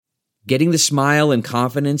Getting the smile and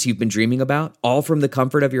confidence you've been dreaming about, all from the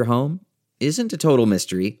comfort of your home, isn't a total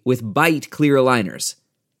mystery with Byte clear aligners.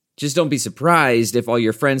 Just don't be surprised if all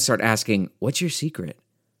your friends start asking, "What's your secret?"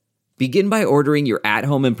 Begin by ordering your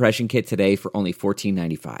at-home impression kit today for only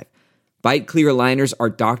 $14.95. Byte clear aligners are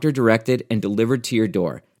doctor-directed and delivered to your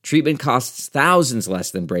door. Treatment costs thousands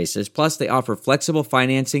less than braces, plus they offer flexible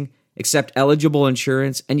financing, accept eligible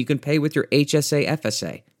insurance, and you can pay with your HSA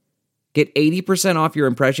FSA. Get 80% off your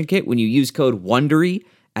impression kit when you use code WONDERY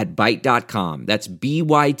at Byte.com. That's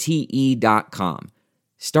BYTE.com.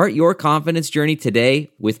 Start your confidence journey today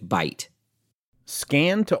with Byte.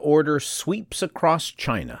 Scan to order sweeps across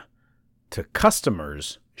China to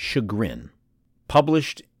customers' chagrin.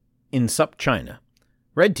 Published in SupChina.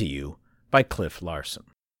 Read to you by Cliff Larson.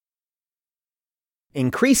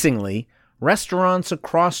 Increasingly, restaurants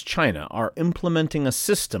across China are implementing a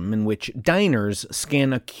system in which diners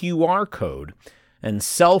scan a QR code and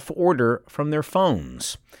self-order from their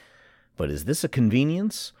phones. But is this a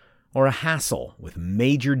convenience or a hassle with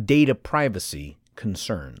major data privacy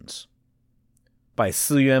concerns? By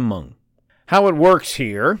Siyuan Meng. How it works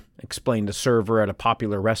here, explained a server at a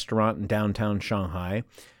popular restaurant in downtown Shanghai,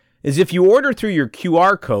 is if you order through your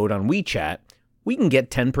QR code on WeChat, we can get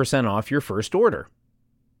 10% off your first order.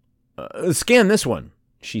 Scan this one,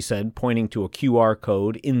 she said, pointing to a QR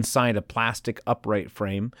code inside a plastic upright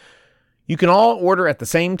frame. You can all order at the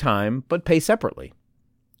same time, but pay separately.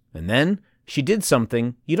 And then she did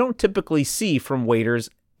something you don't typically see from waiters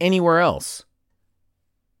anywhere else.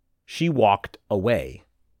 She walked away.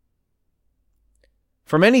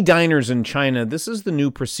 For many diners in China, this is the new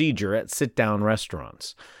procedure at sit-down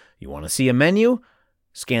restaurants. You want to see a menu?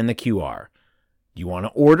 Scan the QR. You want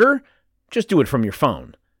to order? Just do it from your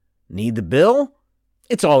phone. Need the bill?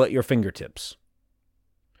 It's all at your fingertips.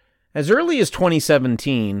 As early as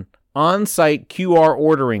 2017, on-site QR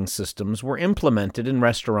ordering systems were implemented in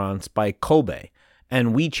restaurants by Koubei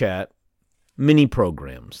and WeChat mini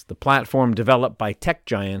programs, the platform developed by tech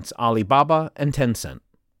giants Alibaba and Tencent.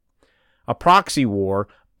 A proxy war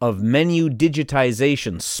of menu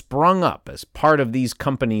digitization sprung up as part of these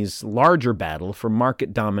companies' larger battle for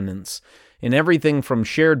market dominance in everything from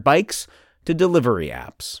shared bikes to delivery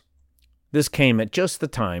apps. This came at just the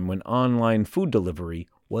time when online food delivery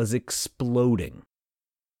was exploding.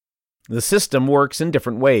 The system works in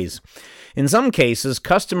different ways. In some cases,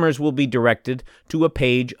 customers will be directed to a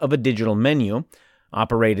page of a digital menu,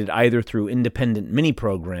 operated either through independent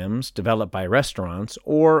mini-programs developed by restaurants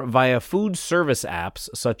or via food service apps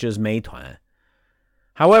such as Meituan.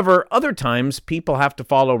 However, other times people have to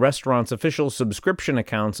follow restaurants' official subscription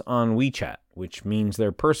accounts on WeChat, which means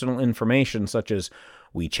their personal information such as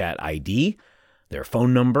WeChat ID, their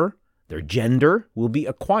phone number, their gender will be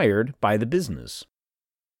acquired by the business.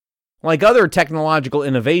 Like other technological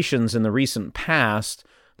innovations in the recent past,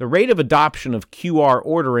 the rate of adoption of QR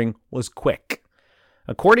ordering was quick.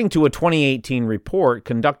 According to a 2018 report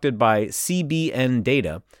conducted by CBN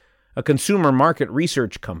Data, a consumer market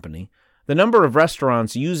research company, the number of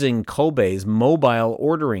restaurants using Koubei's mobile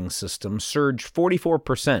ordering system surged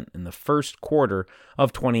 44% in the first quarter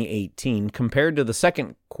of 2018 compared to the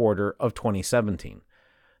second quarter of 2017.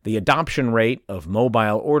 The adoption rate of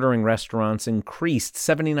mobile ordering restaurants increased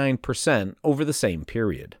 79% over the same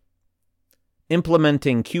period.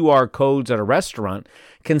 Implementing QR codes at a restaurant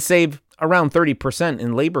can save around 30%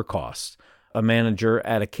 in labor costs, a manager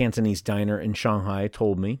at a Cantonese diner in Shanghai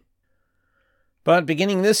told me. But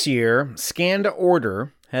beginning this year, Scan to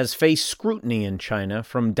Order has faced scrutiny in China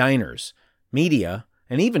from diners, media,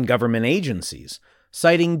 and even government agencies,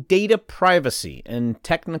 citing data privacy and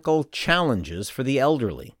technical challenges for the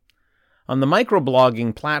elderly. On the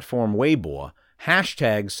microblogging platform Weibo,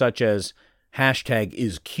 hashtags such as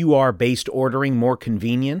 #is QR-based ordering more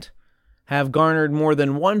convenient have garnered more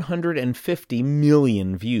than 150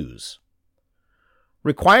 million views.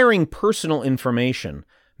 Requiring personal information,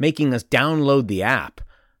 making us download the app,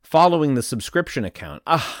 following the subscription account.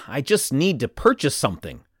 I just need to purchase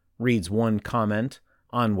something, reads one comment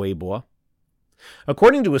on Weibo.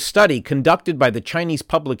 According to a study conducted by the Chinese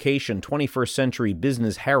publication 21st Century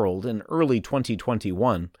Business Herald in early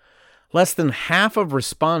 2021, less than half of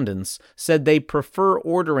respondents said they prefer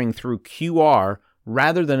ordering through QR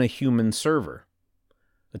rather than a human server.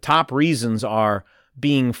 The top reasons are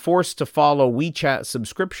being forced to follow WeChat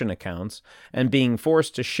subscription accounts and being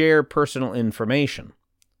forced to share personal information.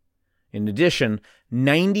 In addition,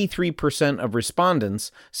 93% of respondents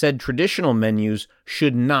said traditional menus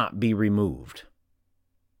should not be removed.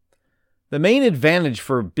 The main advantage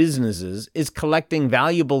for businesses is collecting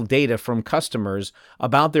valuable data from customers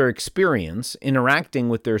about their experience interacting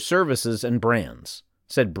with their services and brands,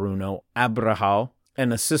 said Bruno Abrahau,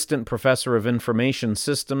 an assistant professor of information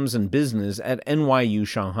systems and business at NYU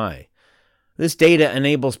Shanghai. This data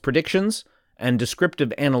enables predictions and descriptive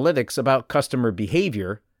analytics about customer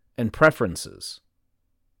behavior and preferences.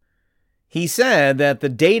 He said that the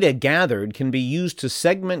data gathered can be used to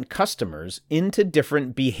segment customers into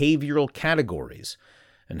different behavioral categories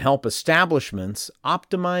and help establishments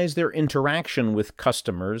optimize their interaction with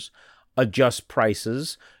customers, adjust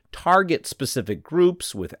prices, target specific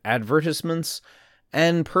groups with advertisements,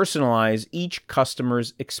 and personalize each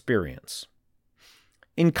customer's experience.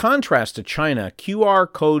 In contrast to China,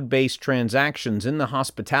 QR code-based transactions in the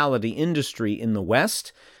hospitality industry in the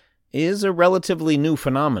West is a relatively new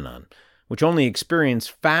phenomenon, which only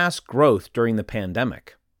experienced fast growth during the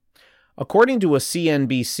pandemic. According to a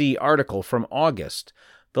CNBC article from August,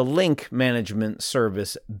 the link management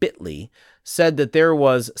service Bitly said that there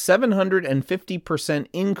was 750%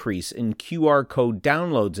 increase in QR code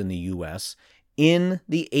downloads in the U.S. in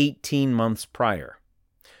the 18 months prior.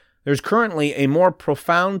 There's currently a more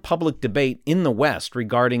profound public debate in the West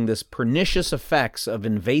regarding this pernicious effects of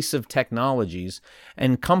invasive technologies,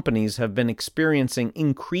 and companies have been experiencing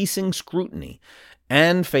increasing scrutiny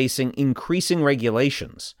and facing increasing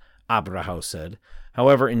regulations, Abrahau said.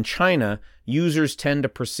 However, in China, users tend to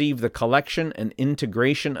perceive the collection and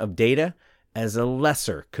integration of data as a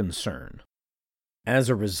lesser concern. As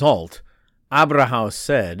a result, Abrahau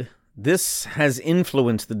said, this has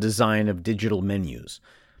influenced the design of digital menus.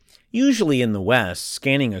 Usually in the West,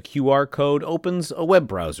 scanning a QR code opens a web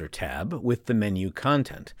browser tab with the menu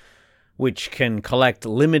content, which can collect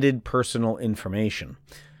limited personal information.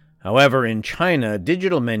 However, in China,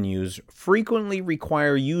 digital menus frequently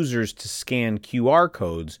require users to scan QR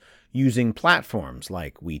codes using platforms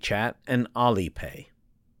like WeChat and Alipay.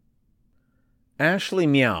 Ashley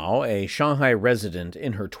Miao, a Shanghai resident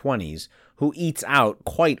in her 20s who eats out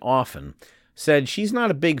quite often, said she's not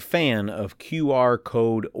a big fan of QR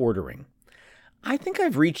code ordering. I think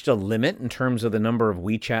I've reached a limit in terms of the number of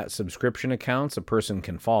WeChat subscription accounts a person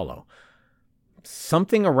can follow.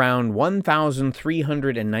 Something around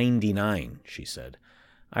 1,399, she said.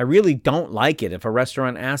 I really don't like it if a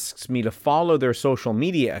restaurant asks me to follow their social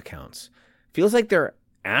media accounts. Feels like they're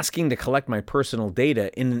asking to collect my personal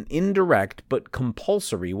data in an indirect but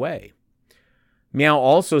compulsory way. Miao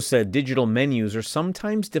also said digital menus are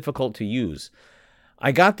sometimes difficult to use.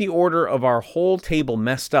 I got the order of our whole table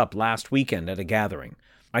messed up last weekend at a gathering.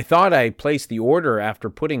 I thought I placed the order after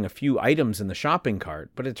putting a few items in the shopping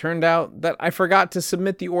cart, but it turned out that I forgot to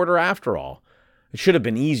submit the order after all. It should have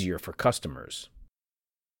been easier for customers.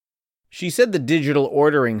 She said the digital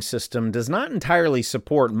ordering system does not entirely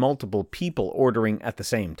support multiple people ordering at the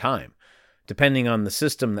same time. Depending on the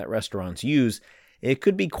system that restaurants use, it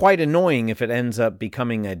could be quite annoying if it ends up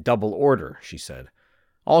becoming a double order, she said.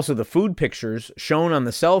 Also, the food pictures shown on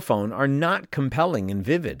the cell phone are not compelling and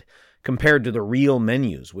vivid compared to the real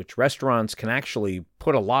menus, which restaurants can actually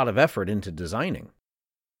put a lot of effort into designing.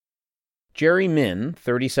 Jerry Min,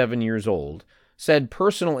 37 years old, said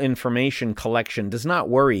personal information collection does not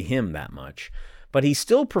worry him that much, but he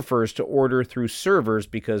still prefers to order through servers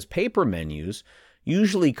because paper menus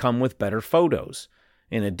usually come with better photos.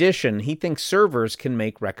 In addition, he thinks servers can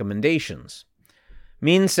make recommendations.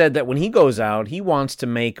 Min said that when he goes out, he wants to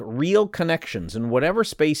make real connections in whatever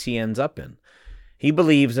space he ends up in. He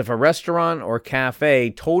believes if a restaurant or cafe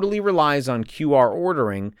totally relies on QR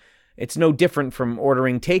ordering, it's no different from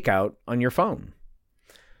ordering takeout on your phone.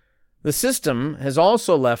 The system has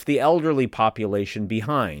also left the elderly population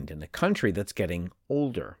behind in a country that's getting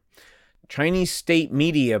older. Chinese state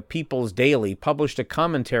media People's Daily published a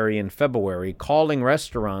commentary in February calling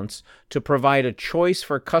restaurants to provide a choice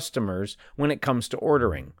for customers when it comes to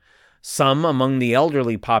ordering. Some among the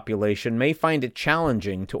elderly population may find it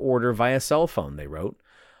challenging to order via cell phone, they wrote.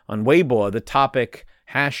 On Weibo, the topic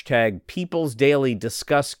People's Daily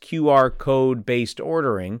Discuss QR Code-Based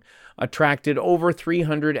Ordering attracted over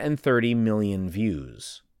 330 million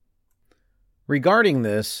views. Regarding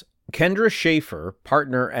this, Kendra Schaefer,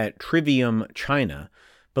 partner at Trivium China,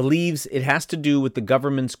 believes it has to do with the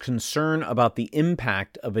government's concern about the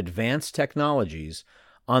impact of advanced technologies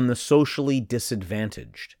on the socially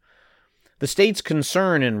disadvantaged. The state's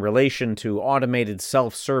concern in relation to automated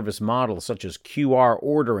self-service models such as QR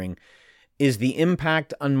ordering is the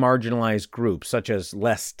impact on marginalized groups such as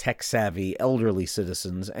less tech-savvy elderly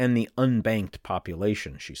citizens and the unbanked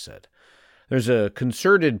population, she said. There's a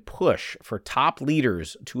concerted push for top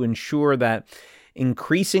leaders to ensure that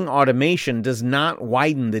increasing automation does not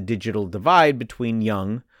widen the digital divide between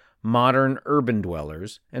young, modern urban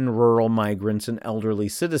dwellers and rural migrants and elderly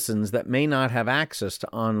citizens that may not have access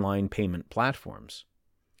to online payment platforms.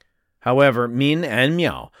 However, Min and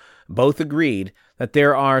Miao both agreed that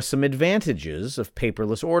there are some advantages of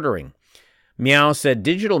paperless ordering. Miao said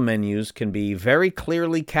digital menus can be very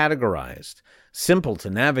clearly categorized, simple to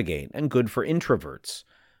navigate, and good for introverts.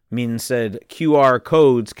 Min said QR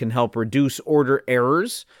codes can help reduce order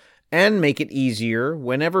errors and make it easier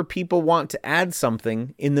whenever people want to add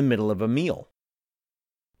something in the middle of a meal.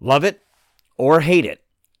 Love it or hate it,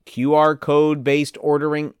 QR code-based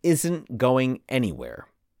ordering isn't going anywhere.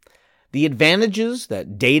 The advantages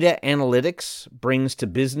that data analytics brings to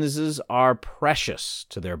businesses are precious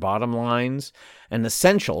to their bottom lines and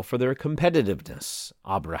essential for their competitiveness,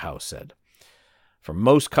 Abraham said. For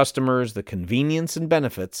most customers, the convenience and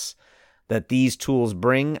benefits that these tools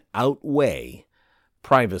bring outweigh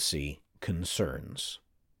privacy concerns.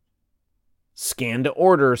 Scan to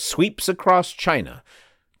order sweeps across China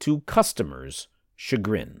to customers'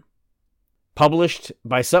 chagrin. Published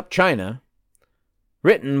by SupChina,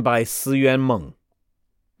 written by Siyuan Meng.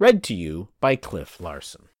 Read to you by Cliff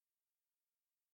Larson.